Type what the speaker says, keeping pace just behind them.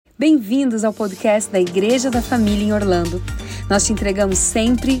Bem-vindos ao podcast da Igreja da Família em Orlando. Nós te entregamos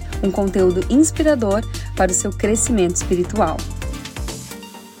sempre um conteúdo inspirador para o seu crescimento espiritual.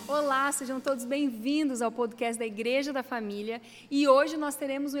 Olá, sejam todos bem-vindos ao podcast da Igreja da Família e hoje nós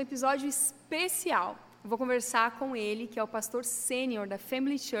teremos um episódio especial. Eu vou conversar com ele, que é o pastor sênior da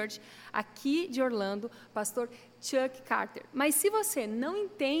Family Church aqui de Orlando, pastor Chuck Carter. Mas se você não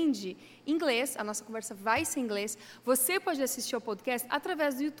entende inglês, a nossa conversa vai ser em inglês, você pode assistir ao podcast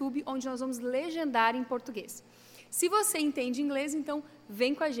através do YouTube, onde nós vamos legendar em português. Se você entende inglês, então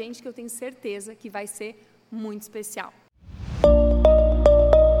vem com a gente que eu tenho certeza que vai ser muito especial.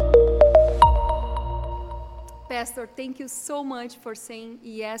 Pastor, thank you so much for saying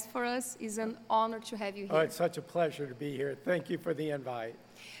yes for us. It's an honor to have you here. Oh, it's such a pleasure to be here. Thank you for the invite.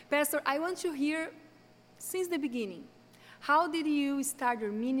 Pastor, I want to hear since the beginning. How did you start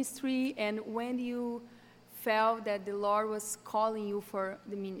your ministry and when you felt that the Lord was calling you for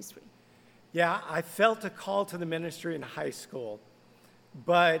the ministry? Yeah, I felt a call to the ministry in high school,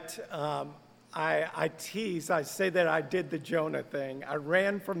 but I tease, I say that I did the Jonah thing. I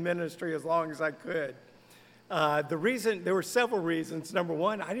ran from ministry as long as I could. There were several reasons. Number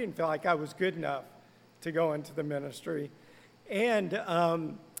one, I didn't feel like I was good enough to go into the ministry. And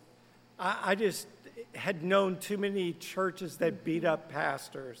I just had known too many churches that beat up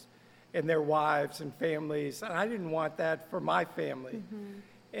pastors and their wives and families, and I didn't want that for my family. Mm-hmm.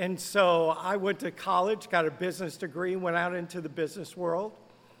 And so I went to college, got a business degree, went out into the business world.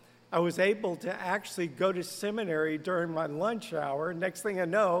 I was able to actually go to seminary during my lunch hour. Next thing I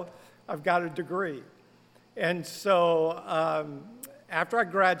know, I've got a degree. And so after I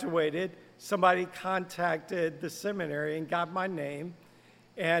graduated, somebody contacted the seminary and got my name.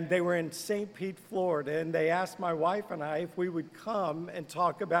 And they were in St. Pete, Florida, and they asked my wife and I if we would come and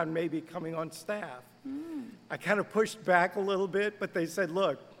talk about maybe coming on staff. I kind of pushed back a little bit, but they said,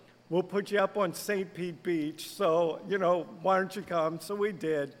 look, we'll put you up on St. Pete Beach, so, why don't you come? So we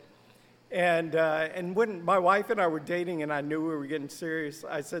did. And when my wife and I were dating and I knew we were getting serious,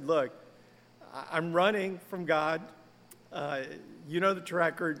 I said, look, I'm running from God. You know the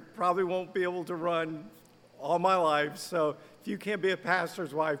track record, probably won't be able to run all my life, so if you can't be a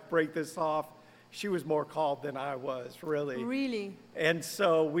pastor's wife, break this off. She was more called than I was, really. Really? And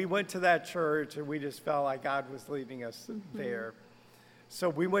so we went to that church, and we just felt like God was leading us there. So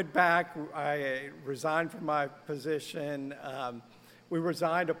we went back. I resigned from my position. We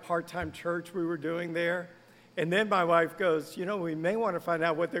resigned a part-time church we were doing there. And then my wife goes, we may want to find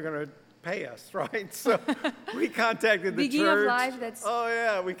out what they're going to pay us, right? So we contacted the Beginning church. Of life, that's... Oh,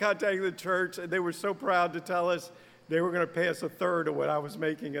 yeah. We contacted the church, and they were so proud to tell us they were going to pay us a third of what I was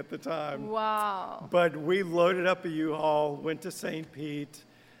making at the time. Wow. But we loaded up a U-Haul, went to St. Pete,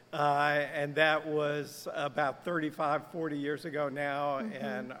 and that was about 35, 40 years ago now,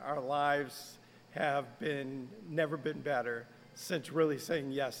 and our lives have never been better since really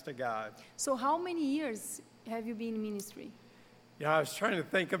saying yes to God. So how many years have you been in ministry? I was trying to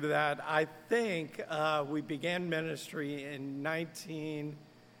think of that. I think we began ministry in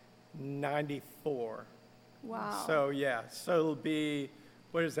 1994. Wow. So it'll be,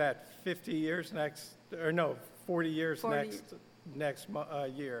 50 years next, 40 years 40. next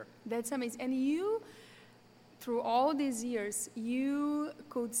year. That's amazing. And you, through all these years, you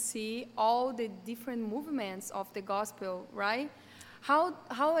could see all the different movements of the gospel, right? How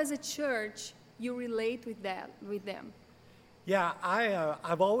as a church, you relate with them? Yeah,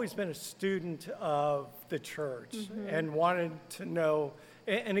 I've always been a student of the church and wanted to know,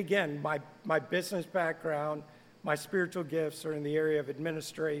 and again, my business background, my spiritual gifts are in the area of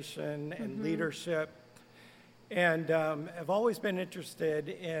administration and leadership, and I've always been interested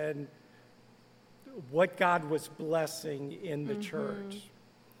in what God was blessing in the church.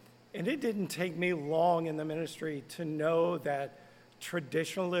 And it didn't take me long in the ministry to know that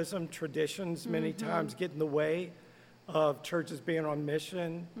traditions many times get in the way of churches being on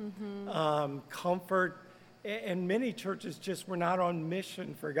mission, comfort, and many churches just were not on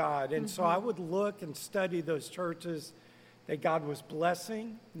mission for God. And so I would look and study those churches that God was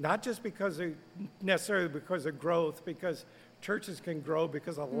blessing, not just necessarily because of growth, because churches can grow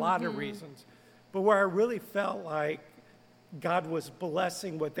because of a lot of reasons, but where I really felt like God was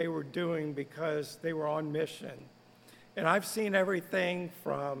blessing what they were doing because they were on mission. And I've seen everything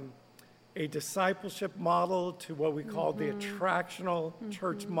from a discipleship model to what we call the attractional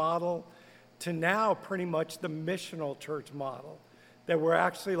church model to now pretty much the missional church model, that we're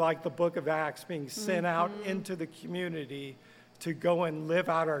actually like the book of Acts being sent out into the community to go and live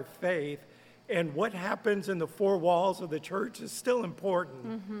out our faith. And what happens in the four walls of the church is still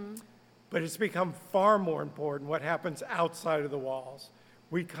important, but it's become far more important what happens outside of the walls.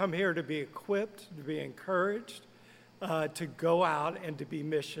 We come here to be equipped, to be encouraged, to go out and to be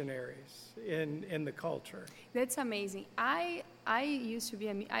missionaries in the culture. That's amazing. I used to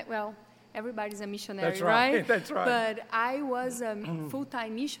be everybody's a missionary, That's right. right? That's right. But I was a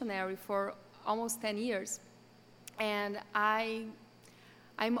full-time missionary for almost 10 years. And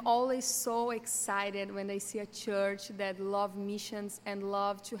I'm always so excited when I see a church that love missions and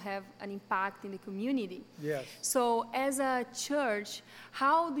love to have an impact in the community. Yes. So as a church,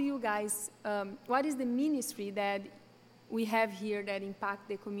 how do you guys, what is the ministry that we have here that impact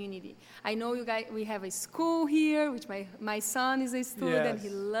the community? I know you guys, we have a school here, which my son is a student. Yes. He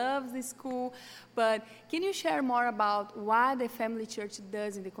loves the school. But can you share more about what the family church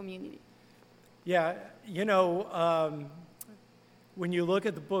does in the community? Yeah, when you look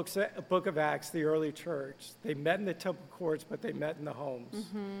at the book of Acts, the early church, they met in the temple courts, but they met in the homes.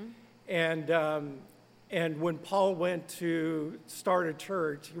 Mm-hmm. And when Paul went to start a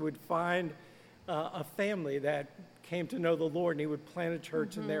church, he would find a family that came to know the Lord, and he would plant a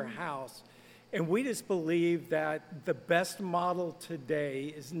church in their house. And we just believe that the best model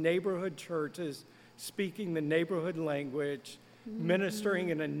today is neighborhood churches speaking the neighborhood language, ministering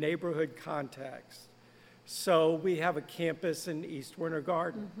in a neighborhood context. So we have a campus in East Winter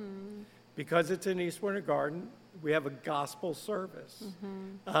Garden. Because it's in East Winter Garden, we have a gospel service.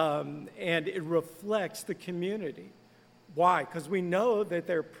 And it reflects the community. Why? Because we know that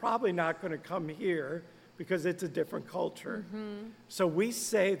they're probably not going to come here because it's a different culture. So we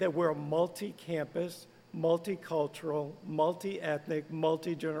say that we're a multi-campus, multicultural, multi-ethnic,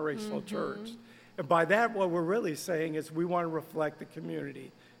 multi-generational church. And by that, what we're really saying is we want to reflect the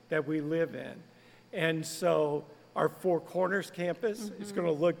community that we live in. And so our Four Corners campus is going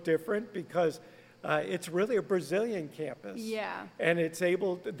to look different because it's really a Brazilian campus. Yeah. And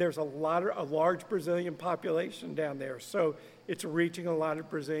there's a large Brazilian population down there. So it's reaching a lot of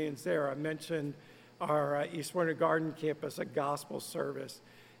Brazilians there. I mentioned our East Winter Garden campus, a gospel service.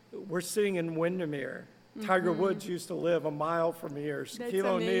 We're sitting in Windermere. Tiger Woods used to live a mile from here. Shaquille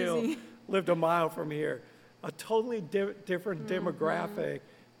O'Neal lived a mile from here. A totally different demographic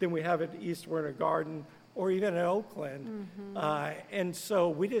than we have at East Winter Garden or even in Oakland. And so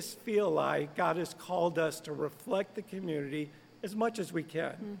we just feel like God has called us to reflect the community as much as we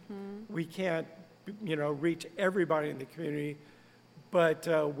can. We can't, reach everybody in the community, but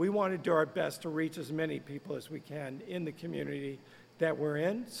we want to do our best to reach as many people as we can in the community that we're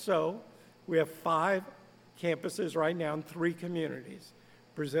in. So we have 5 campuses right now in 3 communities,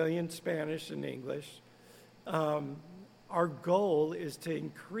 Brazilian, Spanish, and English. Our goal is to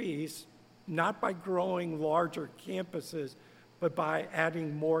increase, not by growing larger campuses, but by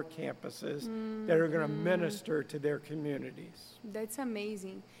adding more campuses that are going to minister to their communities. That's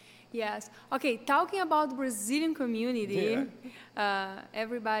amazing. Yes. Okay, talking about the Brazilian community,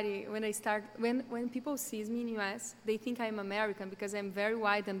 everybody, when people see me in the U.S., they think I'm American because I'm very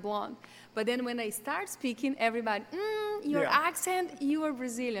white and blonde. But then when I start speaking, everybody, your accent, you are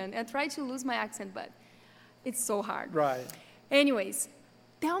Brazilian. I try to lose my accent, but it's so hard. Right. Anyways,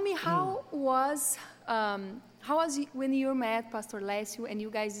 tell me how was when you met Pastor Lécio and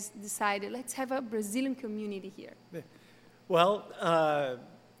you guys decided, let's have a Brazilian community here? Well,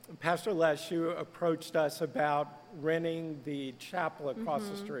 Pastor Lécio approached us about renting the chapel across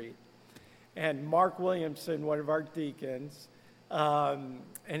the street. And Mark Williamson, one of our deacons, and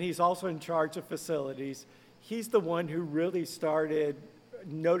he's also in charge of facilities, he's the one who really started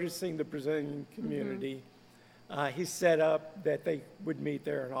noticing the Brazilian community. He set up that they would meet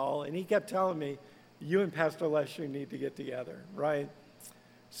there and all, and he kept telling me, you and Pastor Lécio need to get together, right?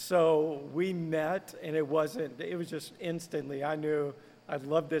 So we met, and it was just instantly, I knew I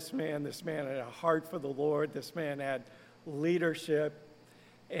loved this man had a heart for the Lord, this man had leadership,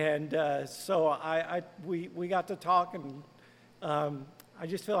 and so we got to talk, and I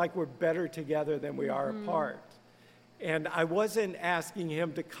just feel like we're better together than we are apart. And I wasn't asking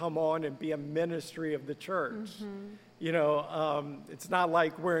him to come on and be a ministry of the church. It's not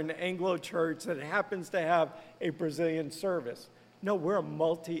like we're an Anglo church that happens to have a Brazilian service. No, we're a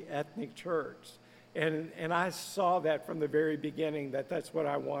multi-ethnic church. And I saw that from the very beginning, that's what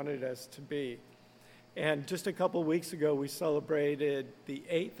I wanted us to be. And just a couple of weeks ago, we celebrated the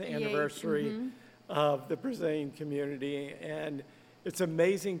 8th anniversary of the Brazilian community. And it's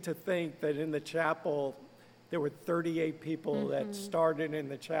amazing to think that in the chapel, there were 38 people that started in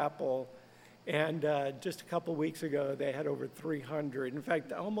the chapel, and just a couple weeks ago, they had over 300. In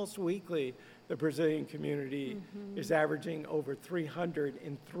fact, almost weekly, the Brazilian community is averaging over 300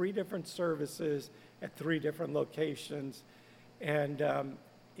 in 3 different services at 3 different locations, and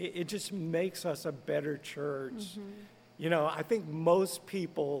it just makes us a better church. I think most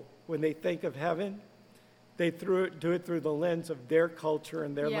people, when they think of heaven, they do it through the lens of their culture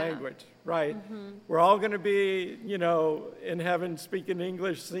and their language, right? We're all going to be, in heaven speaking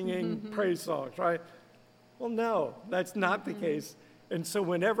English, singing praise songs, right? Well, no, that's not the case. And so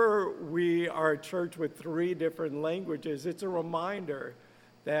whenever we are a church with 3 different languages, it's a reminder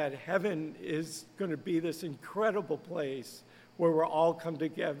that heaven is going to be this incredible place where we're all come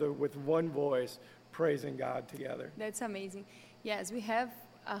together with one voice, praising God together. That's amazing. Yes, we have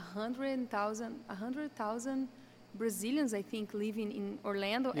 100,000 Brazilians, I think, living in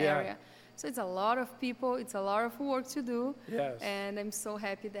Orlando area. So it's a lot of people, it's a lot of work to do. Yes. And I'm so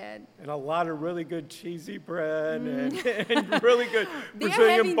happy that... And a lot of really good cheesy bread and really good They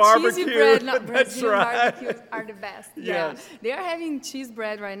Brazilian are barbecue. Cheesy bread. No, That's Brazilian right. barbecues are the best. Yes. Yeah. They are having cheese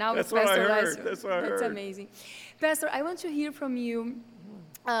bread right now. That's with what I Pastor heard. Lester. That's what I heard. That's amazing. Pastor, I want to hear from you.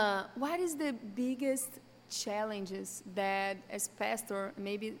 What is the biggest challenges that as pastor,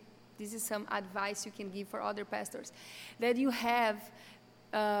 maybe this is some advice you can give for other pastors, that you have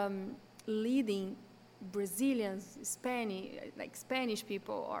leading Brazilians, Spanish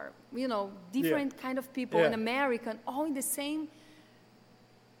people, or different kind of people, and American, all in the same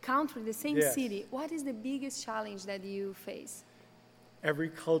country, the same city. What is the biggest challenge that you face? Every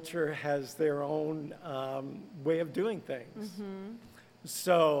culture has their own way of doing things.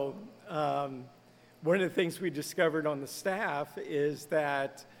 So one of the things we discovered on the staff is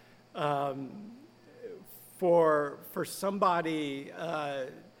that for somebody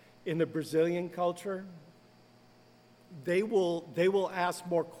in the Brazilian culture, they will ask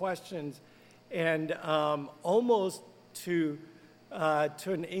more questions, and almost to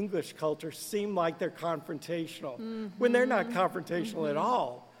an English culture seem like they're confrontational when they're not confrontational at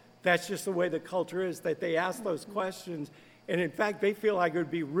all. That's just the way the culture is, that they ask those questions, and in fact they feel like it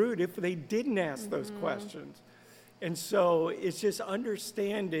would be rude if they didn't ask those questions. And so it's just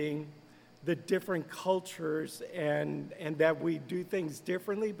understanding the different cultures and that we do things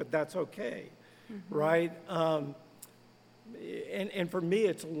differently, but that's okay, right? And for me,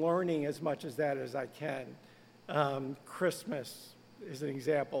 it's learning as much as that as I can. Christmas is an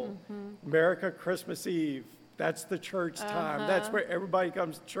example. America, Christmas Eve, that's the church time. That's where everybody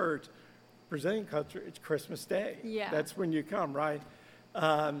comes to church. Brazilian culture, it's Christmas Day. Yeah. That's when you come, right?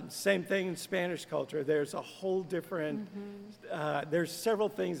 Same thing in Spanish culture. There's a whole different, there's several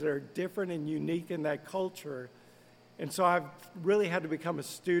things that are different and unique in that culture. And so I've really had to become a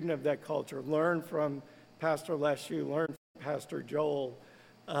student of that culture, learn from Pastor Leshu, learn from Pastor Joel,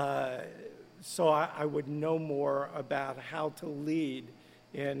 so I would know more about how to lead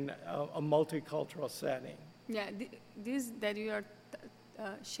in a multicultural setting. Yeah, this that you are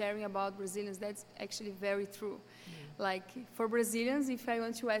sharing about Brazilians, that's actually very true. Like for Brazilians, if I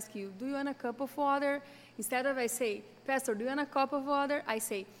want to ask you, do you want a cup of water? Instead of I say, Pastor, do you want a cup of water? I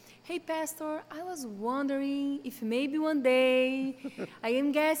say, hey, Pastor, I was wondering if maybe one day, I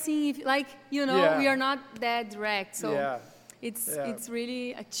am guessing if, we are not that direct. So it's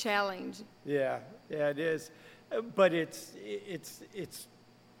really a challenge. Yeah, it is. But it's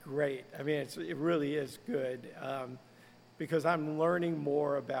great. I mean, it really is good because I'm learning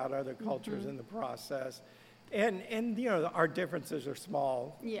more about other cultures in the process. And our differences are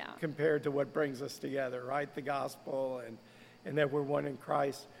small compared to what brings us together, right? The gospel and that we're one in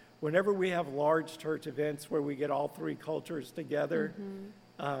Christ. Whenever we have large church events where we get all 3 cultures together,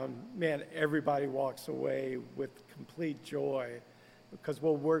 everybody walks away with complete joy because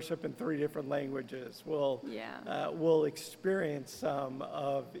we'll worship in 3 different languages. We'll experience some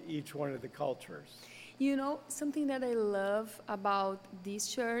of each one of the cultures. Something that I love about this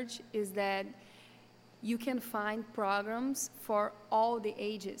church is that you can find programs for all the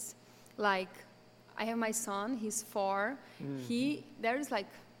ages. Like, I have my son, he's 4. There's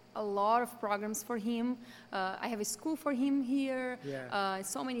a lot of programs for him. I have a school for him here,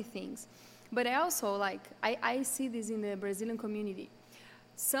 so many things. But I also, I see this in the Brazilian community.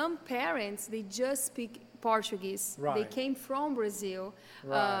 Some parents, they just speak Portuguese. Right. They came from Brazil,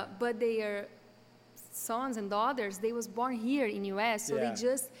 but their sons and daughters, they was born here in U.S., so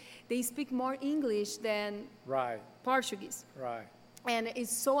they speak more English than Portuguese. Right. And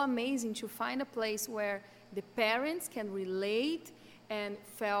it's so amazing to find a place where the parents can relate and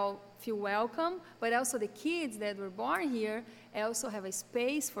feel welcome, but also the kids that were born here also have a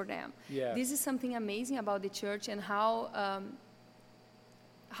space for them. Yes. This is something amazing about the church and how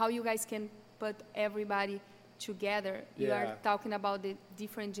you guys can put everybody together. You are talking about the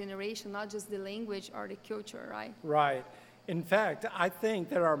different generation, not just the language or the culture, right? Right. In fact, I think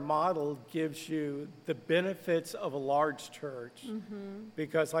that our model gives you the benefits of a large church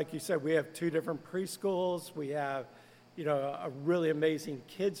because, like you said, we have 2 different preschools. We have, a really amazing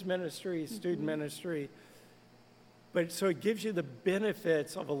kids ministry, student ministry. But so it gives you the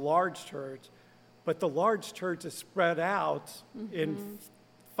benefits of a large church, but the large church is spread out in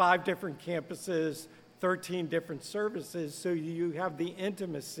 5 different campuses, 13 different services, so you have the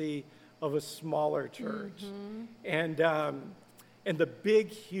intimacy of a smaller church. And the big,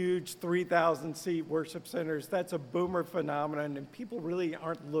 huge 3,000-seat worship centers, that's a boomer phenomenon, and people really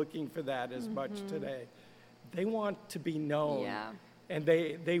aren't looking for that as much today. They want to be known, and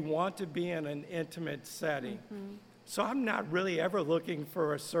they want to be in an intimate setting. So I'm not really ever looking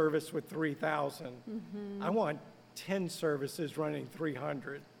for a service with 3,000. I want 10 services running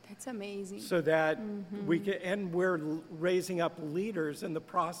 300. That's amazing. So that we can, and we're raising up leaders in the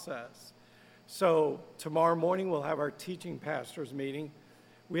process. So tomorrow morning we'll have our teaching pastors meeting.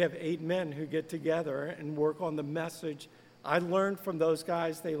 We have 8 men who get together and work on the message. I learned from those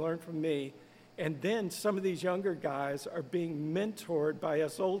guys, they learned from me. And then some of these younger guys are being mentored by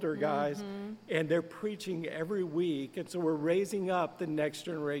us older guys, and they're preaching every week. And so we're raising up the next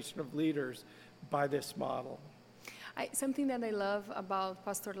generation of leaders by this model. Something that I love about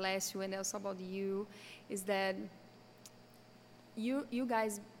Pastor Lécio and also about you is that you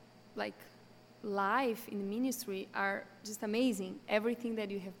guys, like, life in the ministry are just amazing. Everything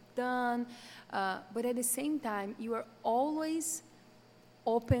that you have done, but at the same time, you are always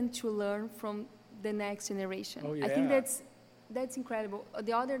open to learn from the next generation. Oh, yeah. I think that's incredible.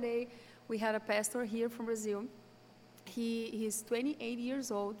 The other day, we had a pastor here from Brazil. He's 28 years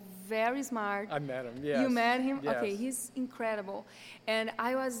old, very smart. I met him, yes. You met him? Yes. Okay, he's incredible. And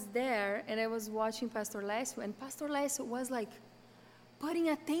I was there, and I was watching Pastor Lécio, and Pastor Lécio was like putting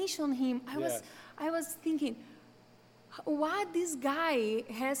attention on him. I was thinking, what this guy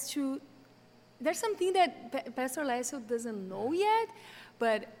has to... There's something that Pastor Lécio doesn't know yet,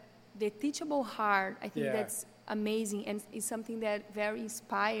 but the teachable heart, I think that's amazing, and it's something that very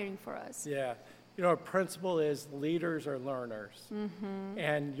inspiring for us. Yeah. Our principle is leaders are learners,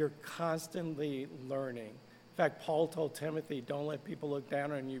 and you're constantly learning. In fact, Paul told Timothy, don't let people look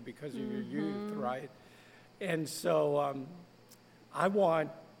down on you because of your youth, right? And so I want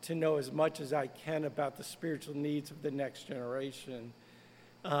to know as much as I can about the spiritual needs of the next generation.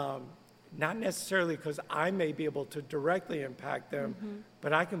 Not necessarily because I may be able to directly impact them,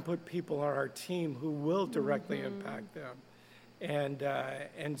 but I can put people on our team who will directly impact them.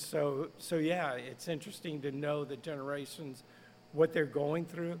 And so yeah, it's interesting to know the generations, what they're going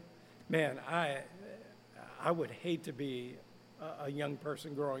through. Man, I would hate to be a young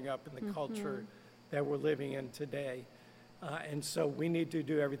person growing up in the culture that we're living in today. And so we need to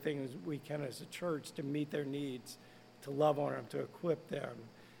do everything we can as a church to meet their needs, to love on them, to equip them,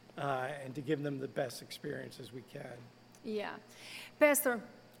 and to give them the best experiences we can. Yeah. Pastor,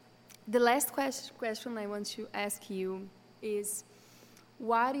 the last question I want to ask you is,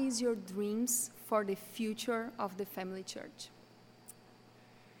 what is your dreams for the future of the Family Church?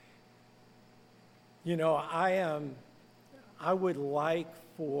 I would like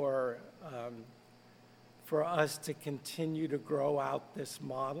for us to continue to grow out this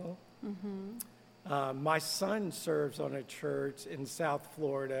model. My son serves on a church in South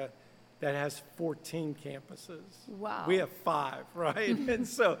Florida that has 14 campuses. Wow. We have 5, right? And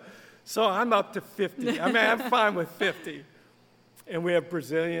so I'm up to 50. I mean, I'm fine with 50. And we have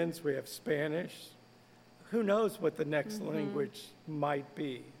Brazilians, we have Spanish. Who knows what the next language might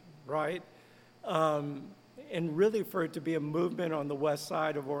be, right? And really for it to be a movement on the west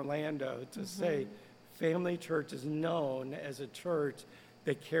side of Orlando to say Family Church is known as a church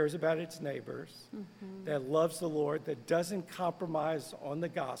that cares about its neighbors, that loves the Lord, that doesn't compromise on the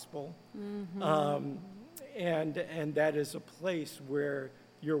gospel, and that is a place where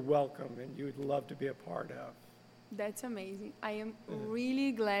you're welcome and you would love to be a part of. That's amazing. I am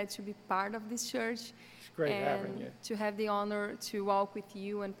really glad to be part of this church. It's great having you. To have the honor to walk with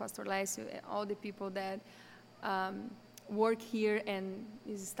you and Pastor Lécio and all the people that work here and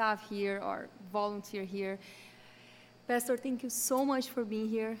is staff here or volunteer here. Pastor, thank you so much for being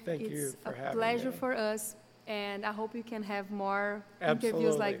here. Thank you for having me. It's a pleasure for us, and I hope you can have more Absolutely.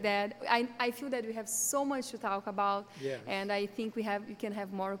 interviews like that. I feel that we have so much to talk about, and I think we can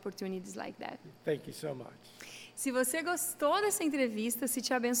have more opportunities like that. Thank you so much. Se você gostou dessa entrevista, se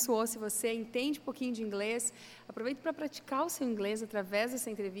te abençoou, se você entende um pouquinho de inglês, aproveite para praticar o seu inglês através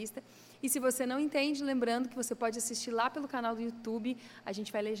dessa entrevista. E se você não entende, lembrando que você pode assistir lá pelo canal do YouTube, a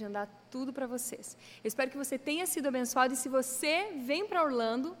gente vai legendar tudo para vocês. Eu espero que você tenha sido abençoado, e se você vem para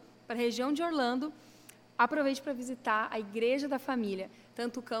Orlando, para a região de Orlando, aproveite para visitar a Igreja da Família,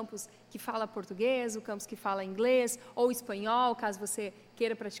 tanto o campus que fala português, o campus que fala inglês ou espanhol, caso você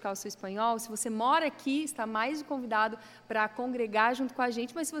queira praticar o seu espanhol, se você mora aqui, está mais de convidado para congregar junto com a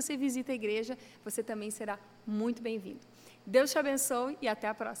gente, mas se você visita a igreja, você também será muito bem-vindo. Deus te abençoe e até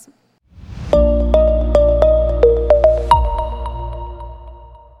a próxima.